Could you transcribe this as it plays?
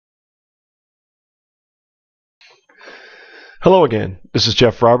Hello again, this is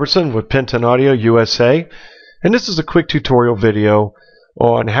Jeff Robertson with Penton Audio USA, and this is a quick tutorial video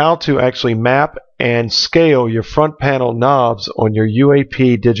on how to actually map and scale your front panel knobs on your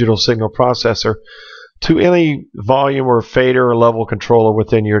UAP digital signal processor to any volume or fader or level controller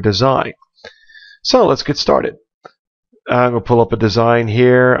within your design. So let's get started. I'm going to pull up a design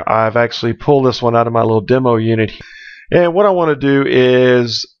here. I've actually pulled this one out of my little demo unit, and what I want to do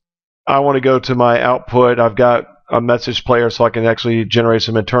is I want to go to my output. I've got a message player so I can actually generate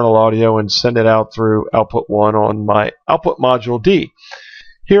some internal audio and send it out through output 1 on my output module D.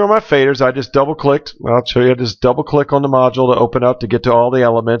 Here are my faders. I just double clicked. I'll show you. I just double click on the module to open up to get to all the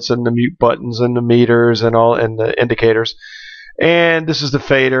elements and the mute buttons and the meters and all and the indicators. And this is the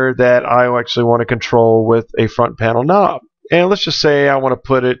fader that I actually want to control with a front panel knob. And let's just say I want to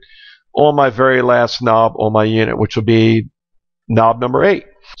put it on my very last knob on my unit, which will be knob number 8.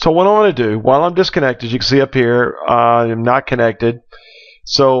 So what I want to do, while I'm disconnected, you can see up here, I am not connected.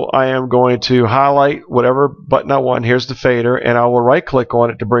 So I am going to highlight whatever button I want. Here's the fader, and I will right click on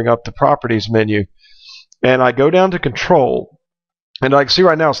it to bring up the properties menu. And I go down to control. And I can see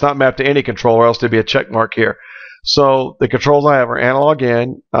right now it's not mapped to any control, or else there'd be a check mark here. So the controls I have are analog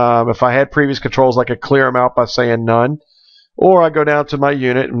in. If I had previous controls, I could clear them out by saying none. Or I go down to my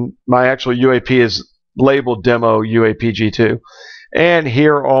unit, and my actual UAP is labeled demo UAPg2. And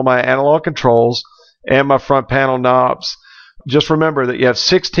here are all my analog controls and my front panel knobs. Just remember that you have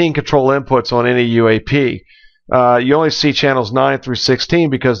 16 control inputs on any UAP. You only see channels 9 through 16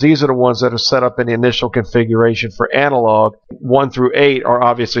 because these are the ones that are set up in the initial configuration for analog. 1 through 8 are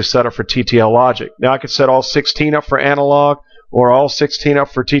obviously set up for TTL logic. Now I could set all 16 up for analog or all 16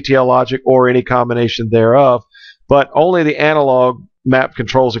 up for TTL logic or any combination thereof, but only the analog map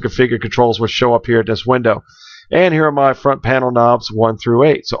controls or configured controls will show up here at this window. And here are my front panel knobs 1 through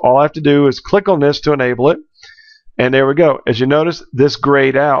 8. So all I have to do is click on this to enable it. And there we go. As you notice, this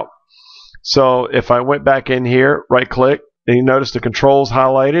grayed out. So if I went back in here, right click, and you notice the controls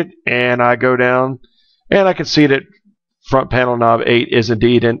highlighted, and I go down, and I can see that front panel knob 8 is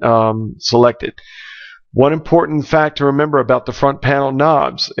indeed selected. One important fact to remember about the front panel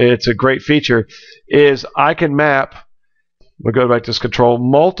knobs, it's a great feature, is I can map, we'll go back to this control,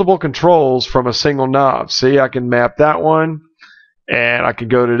 multiple controls from a single knob. See, I can map that one, and I can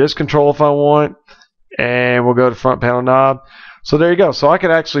go to this control if I want, and we'll go to front panel knob. So there you go. So I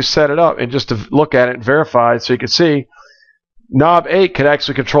could actually set it up and just to look at it and verify it so you can see knob 8 could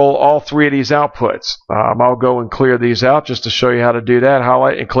actually control all 3 of these outputs. I'll go and clear these out just to show you how to do that.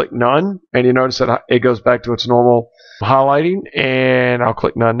 Highlight and click none, and you notice that it goes back to its normal highlighting, and I'll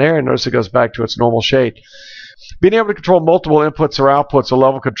click none there, and notice it goes back to its normal shade. Being able to control multiple inputs or outputs or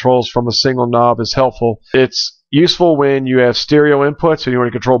level controls from a single knob is helpful. It's useful when you have stereo inputs and you want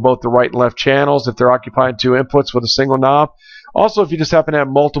to control both the right and left channels if they're occupying 2 inputs with a single knob. Also, if you just happen to have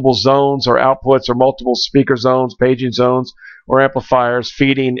multiple zones or outputs or multiple speaker zones, paging zones, or amplifiers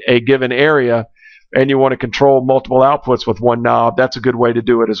feeding a given area and you want to control multiple outputs with one knob, that's a good way to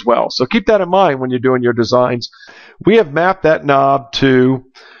do it as well. So keep that in mind when you're doing your designs. We have mapped that knob to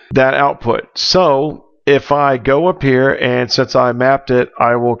that output. So if I go up here, and since I mapped it,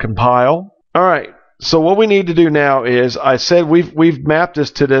 I will compile. All right. So what we need to do now is, I said we've mapped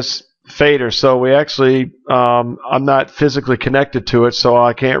this to this fader, so we actually I'm not physically connected to it, so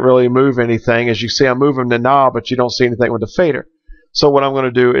I can't really move anything. As you see, I'm moving the knob, but you don't see anything with the fader. So what I'm going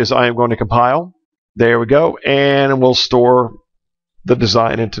to do is I am going to compile. There we go, and we'll store the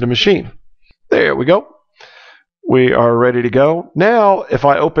design into the machine. There we go. We are ready to go. Now, if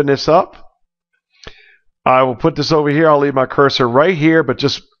I open this up, I will put this over here. I'll leave my cursor right here, but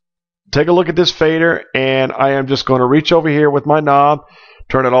just take a look at this fader, and I am just going to reach over here with my knob,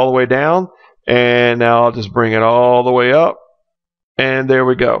 turn it all the way down, and now I'll just bring it all the way up, and there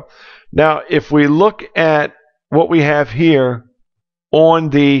we go. Now, if we look at what we have here on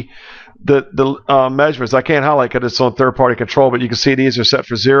the measurements, I can't highlight because it's on third-party control, but you can see these are set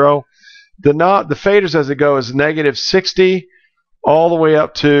for 0. The faders as it goes is -60 all the way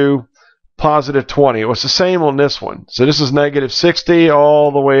up to +20. Well, it's the same on this one. So this is -60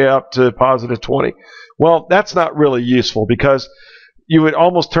 all the way up to +20. Well, that's not really useful because you would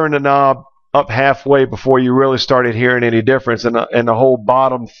almost turn the knob up halfway before you really started hearing any difference, and the whole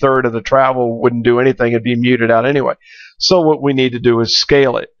bottom third of the travel wouldn't do anything. It'd be muted out anyway. So what we need to do is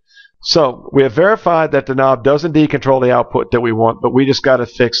scale it. So we have verified that the knob does indeed control the output that we want, but we just got to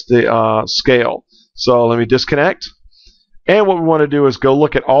fix the scale. So let me disconnect. And what we want to do is go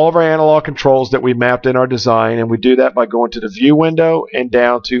look at all of our analog controls that we mapped in our design, and we do that by going to the View window and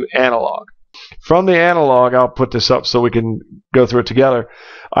down to Analog. From the analog, I'll put this up so we can go through it together.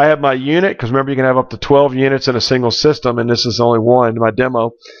 I have my unit, because remember you can have up to 12 units in a single system, and this is only one, my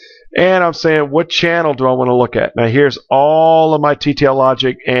demo. And I'm saying, what channel do I want to look at? Now here's all of my TTL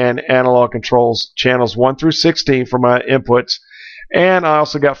logic and analog controls, channels 1 through 16 for my inputs. And I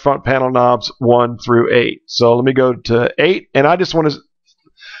also got front panel knobs 1 through 8. So let me go to 8, and I just want to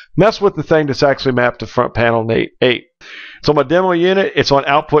mess with the thing that's actually mapped to front panel 8. So my demo unit, it's on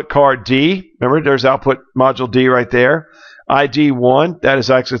output card D. Remember, there's output module D right there. ID1, that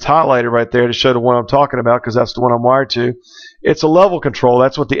is actually, it's highlighted right there to show the one I'm talking about because that's the one I'm wired to. It's a level control.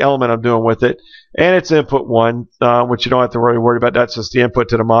 That's what the element I'm doing with it. And it's input 1, which you don't have to really worry about. That's just the input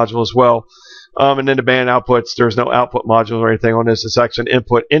to the module as well. And then the band outputs, there's no output module or anything on this. It's actually an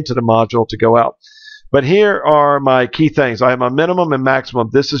input into the module to go out. But here are my key things. I have my minimum and maximum.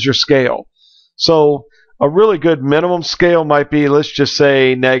 This is your scale. So a really good minimum scale might be, let's just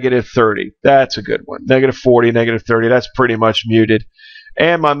say, -30. That's a good one. -40, -30. That's pretty much muted.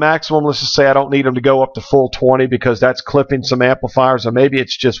 And my maximum, let's just say I don't need them to go up to full 20 because that's clipping some amplifiers, or maybe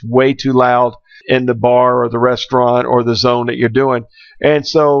it's just way too loud in the bar or the restaurant or the zone that you're doing. And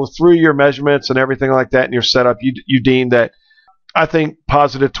so through your measurements and everything like that in your setup, you deem that I think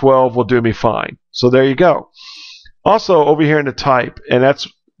 +12 will do me fine. So there you go. Also over here in the type, and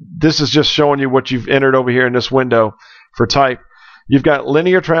this is just showing you what you've entered over here in this window for type. You've got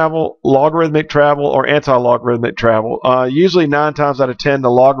linear travel, logarithmic travel, or anti-logarithmic travel. Usually 9 times out of 10, the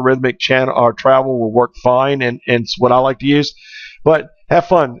logarithmic channel or travel will work fine, and it's what I like to use. But have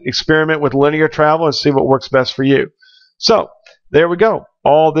fun. Experiment with linear travel and see what works best for you. So there we go.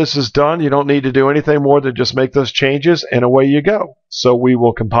 All this is done. You don't need to do anything more than just make those changes, and away you go. So we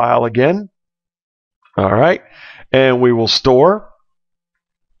will compile again. All right. And we will store.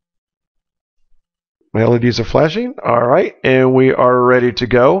 My LEDs are flashing. All right, and we are ready to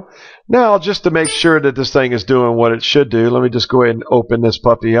go. Now, just to make sure that this thing is doing what it should do, let me just go ahead and open this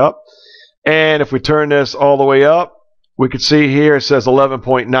puppy up. And if we turn this all the way up, we can see here it says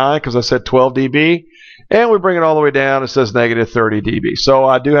 11.9 because I said 12 dB. And we bring it all the way down, it says -30 dB. So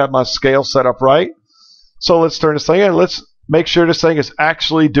I do have my scale set up right. So let's turn this thing in. Let's make sure this thing is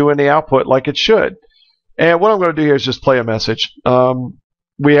actually doing the output like it should. And what I'm going to do here is just play a message.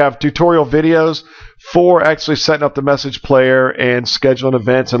 We have tutorial videos for actually setting up the message player and scheduling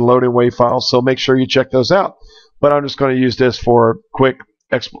events and loading WAV files, so make sure you check those out. But I'm just going to use this for quick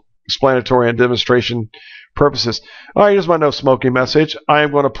explanatory and demonstration purposes. All right, here's my no smoking message. I am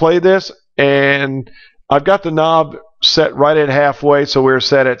going to play this, and I've got the knob set right at halfway, so we're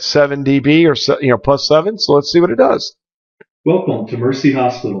set at 7 dB or +7. So let's see what it does. Welcome to Mercy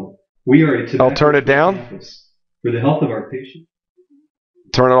Hospital. We are a tobacco I'll turn it down. campus. For the health of our patients,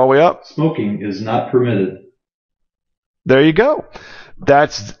 turn it all the way up. Smoking is not permitted. There you go.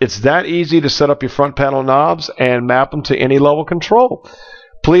 It's that easy to set up your front panel knobs and map them to any level control.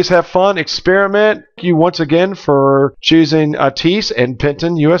 Please have fun, experiment. Thank you once again for choosing Atis and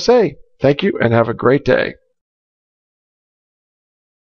Penton USA. Thank you and have a great day.